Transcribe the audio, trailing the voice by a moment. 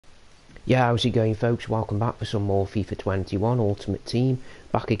Yeah, how's it going, folks? Welcome back for some more FIFA 21 Ultimate Team.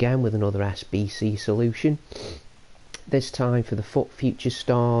 Back again with another SBC solution. This time for the FUT Future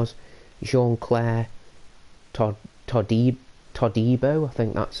Stars, Jean-Clair Todibo, I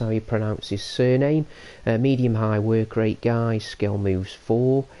think that's how you pronounce his surname. Medium high work rate guy, skill moves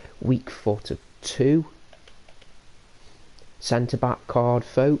 4, weak foot of 2. Centre back card,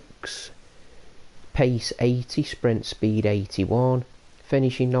 folks. Pace 80, sprint speed 81.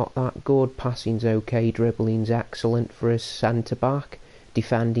 Finishing not that good, passing's okay, dribbling's excellent for a centre back,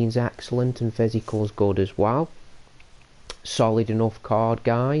 defending's excellent and physical's good as well. Solid enough card,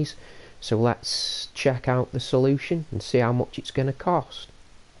 guys. So let's check out the solution and see how much it's going to cost.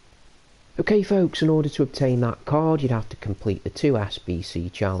 Okay, folks, in order to obtain that card you'd have to complete the 2 SBC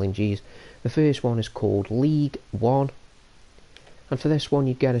challenges. The first one is called League 1, and for this one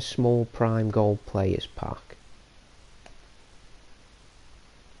you get a small prime gold players pack.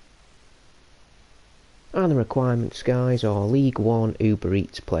 And the requirements, guys, are League 1, Uber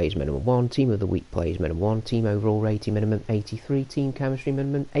Eats players minimum 1, Team of the Week players minimum 1, team overall rating minimum 83, team chemistry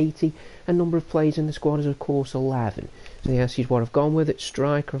minimum 80, and number of players in the squad is of course 11. So yes, here's what I've gone with. At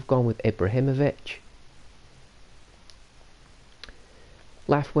striker I've gone with Ibrahimovic.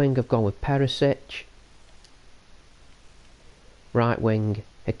 Left wing I've gone with Perisic. Right wing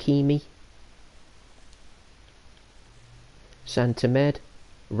Hakimi. Centre mid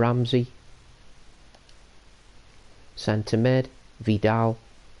Ramsey. Centre mid Vidal.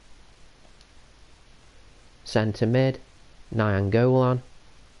 Centre mid Nainggolan.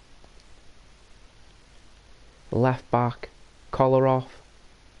 Left back Kolarov.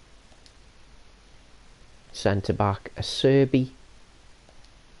 Centre back Acerbi.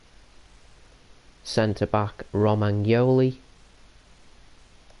 Centre back Romagnoli.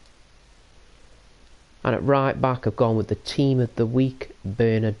 And at right back I've gone with the team of the week,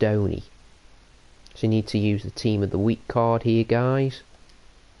 Bernardoni. So you need to use the team of the week card here, guys.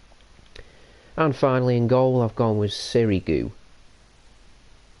 And finally in goal I've gone with Sirigu.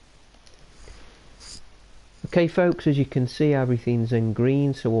 Okay, folks, as you can see everything's in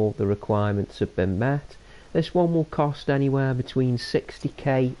green, so all the requirements have been met. This one will cost anywhere between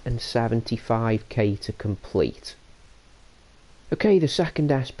 60k and 75k to complete. Okay, the second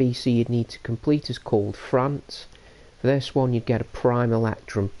SBC you'd need to complete is called France. For this one you'd get a Prime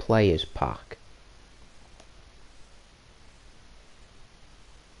Electrum Players Pack.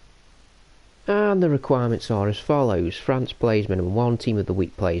 And the requirements are as follows. France plays minimum 1, Team of the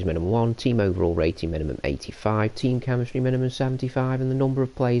Week plays minimum 1, team overall rating minimum 85, team chemistry minimum 75, and the number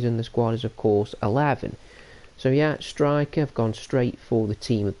of players in the squad is of course 11. So yeah, striker I've gone straight for the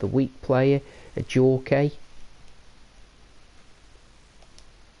Team of the Week player, a Jorke.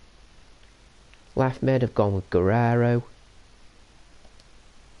 Left mid I've gone with Guerrero.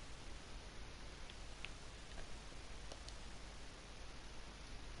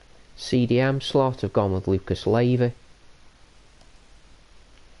 CDM slot I've gone with Lucas Leiva.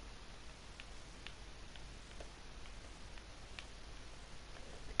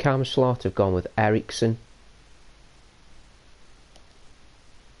 Cam slot I've gone with Ericsson.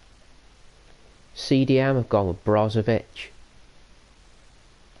 CDM I've gone with Brozovic.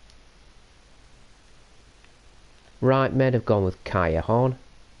 Right mid I've gone with Callejon.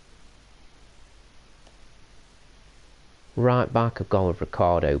 Right back I've gone with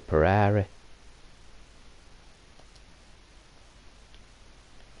Ricardo Pereira.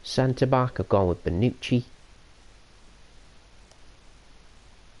 Centre back I've gone with Bonucci.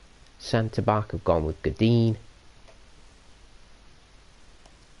 Centre back I've gone with Godin.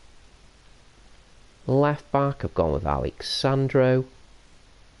 Left back I've gone with Alexandro.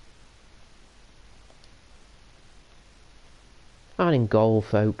 And in goal,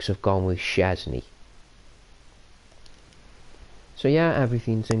 folks, I've gone with Szczesny. So yeah,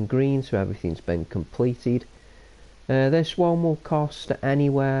 everything's in green, so everything's been completed. This one will cost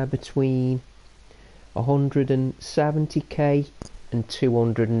anywhere between 170k and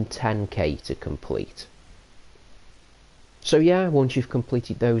 210k to complete. So yeah, once you've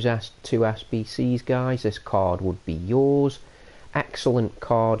completed those 2 SBCs, guys, this card would be yours. Excellent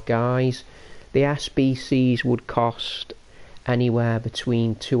card, guys. The SBCs would cost anywhere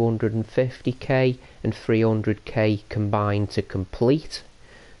between 250k and 300k combined to complete,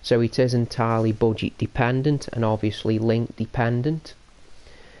 so it is entirely budget dependent and obviously link dependent.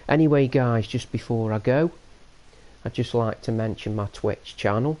 Anyway, guys, just before I go, I'd just like to mention my Twitch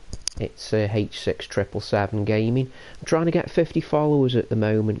channel. It's H6777 Gaming. I'm trying to get 50 followers at the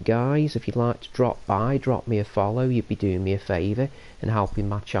moment, guys. If you'd like to drop by, drop me a follow, you'd be doing me a favour and helping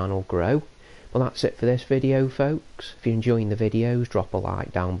my channel grow. Well, that's it for this video, folks. If you're enjoying the videos, drop a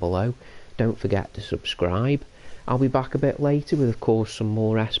like down below. Don't forget to subscribe. I'll be back a bit later with, of course, some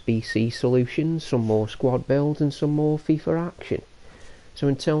more SBC solutions, some more squad builds and some more FIFA action. So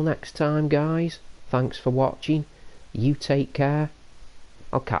until next time, guys, thanks for watching. You take care.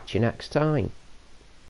 I'll catch you next time.